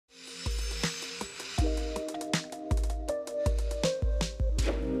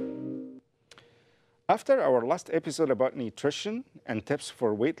After our last episode about nutrition and tips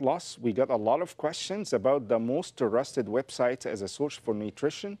for weight loss, we got a lot of questions about the most trusted websites as a source for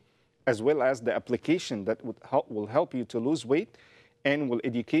nutrition, as well as the application that will help you to lose weight and will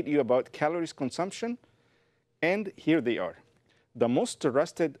educate you about calories consumption. And here they are. The most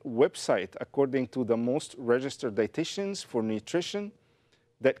trusted website according to the most registered dietitians for nutrition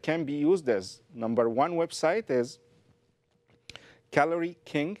that can be used as number one website is Calorie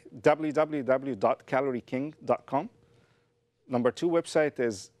King, www.calorieking.com. Number two website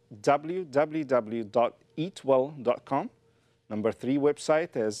is www.eatwell.com. Number three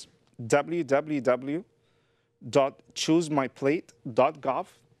website is www.choosemyplate.gov.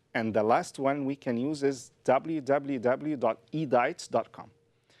 And the last one we can use is www.edites.com.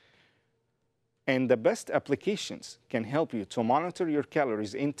 And the best applications can help you to monitor your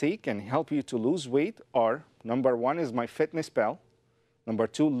calories intake and help you to lose weight are, number one is MyFitnessPal. Number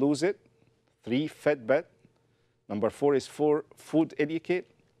two, Lose It. Three, Fitbit. Number four is Food Educate.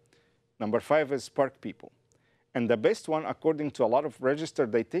 Number five is Spark People. And the best one, according to a lot of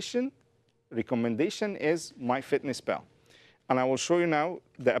registered dietitian, recommendation is MyFitnessPal. And I will show you now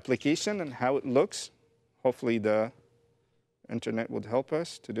the application and how it looks. Hopefully the internet would help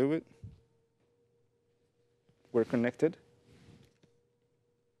us to do it. We're connected.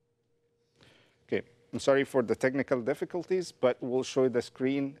 Okay, I'm sorry for the technical difficulties, but we'll show you the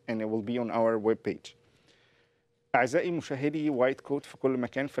screen and it will be on our webpage. أعزائي مشاهدي وايت كوت في كل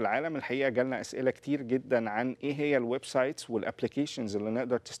مكان في العالم، الحقيقة جالنا أسئلة كتير جدا عن إيه هي الويب سايتس والأبليكيشنز اللي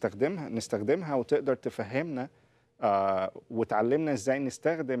نقدر نستخدمها وتقدر تفهمنا وتعلمنا إزاي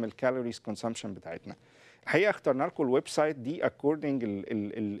نستخدم الكالوريز كونسامشن بتاعتنا. الحقيقة اخترنا لكم الويب سايت دي according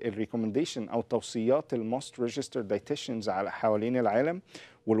الريكومنديشن أو توصيات الموست ريجسترد دايتيشنز على حوالين العالم.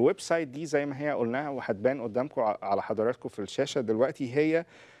 والويب سايت دي زي ما هي قلناها وهتبان قدامكم على حضراتكم في الشاشة دلوقتي هي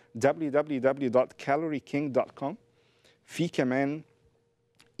www.calorieking.com. في كمان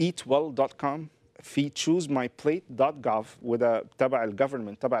eatwell.com، في choosemyplate.gov وده تبع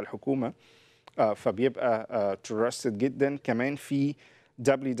الجفرمنت تبع الحكومة فبيبقى trusted جدا. كمان في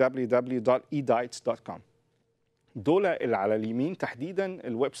www.edites.com. دول اللي على اليمين تحديدا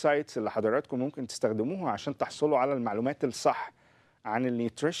الويب سايتس اللي حضراتكم ممكن تستخدموها عشان تحصلوا على المعلومات الصح عن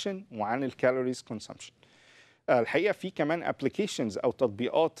النيوتريشن وعن الكالوريز كونسامشن. الحقيقه في كمان ابلكيشنز او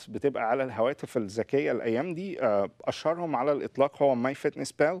تطبيقات بتبقى على الهواتف الذكيه الايام دي، اشهرهم على الاطلاق هو ماي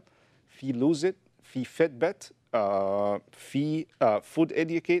فيتنس بال، في لوز ات، في فيتبت، في فود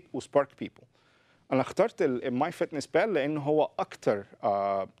اديوكيت وسبارك بيبل. انا اخترت الماي فيتنس بال لان هو اكتر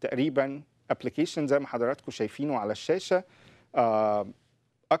تقريبا ابلكيشن زي ما حضراتكم شايفينه على الشاشه،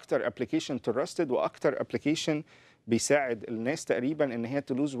 اكتر ابلكيشن تراستد واكتر ابلكيشن بيساعد الناس تقريبا ان هي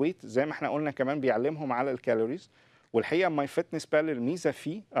تلوز ويت. زي ما احنا قلنا كمان بيعلمهم على الكالوريز. والحقيقه ماي فيتنس بال الميزه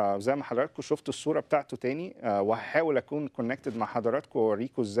فيه زي ما حضراتكم شفتوا الصوره بتاعته تاني، وهحاول اكون كونكتد مع حضراتكم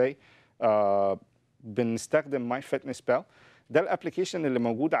واوريكم ازاي بنستخدم ماي فيتنس بال. ده الابلكيشن اللي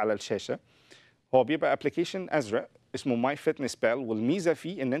موجود على الشاشه، هو بيبقى ابلكيشن ازرق اسمه ماي فيتنس بال، والميزه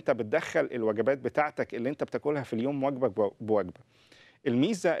فيه ان انت بتدخل الوجبات بتاعتك اللي انت بتاكلها في اليوم وجبه بوجبه.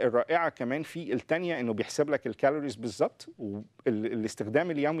 الميزه الرائعه كمان في الثانيه انه بيحسب لك الكالوريز بالظبط،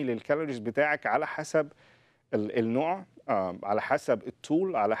 والاستخدام اليومي للكالوريز بتاعك على حسب النوع، على حسب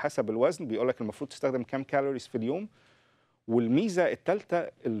الطول، على حسب الوزن، بيقول لك المفروض تستخدم كام كالوريز في اليوم. والميزه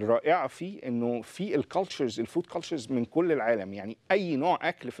الثالثه الرائعه فيه انه في الكالتشرز، الفود كالتشرز من كل العالم، يعني اي نوع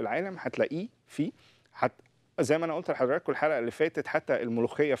اكل في العالم هتلاقيه فيه. زي ما انا قلت لحضراتكم الحلقه اللي فاتت، حتى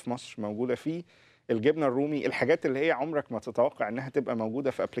الملوخيه في مصر موجوده فيه، الجبنه الرومي، الحاجات اللي هي عمرك ما تتوقع انها تبقى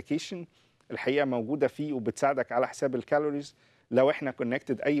موجوده في ابلكيشن الحقيقه موجوده فيه وبتساعدك على حساب الكالوريز. لو احنا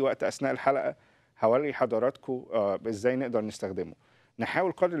كونكتد اي وقت اثناء الحلقه هوري حضراتكم ازاي نقدر نستخدمه.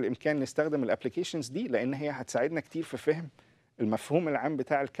 نحاول قدر الامكان نستخدم الابلكيشنز دي لان هي هتساعدنا كتير في فهم المفهوم العام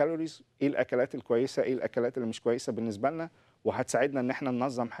بتاع الكالوريز، ايه الاكلات الكويسه، ايه الاكلات اللي مش كويسه بالنسبه لنا، وهتساعدنا ان احنا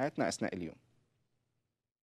ننظم حياتنا اثناء اليوم.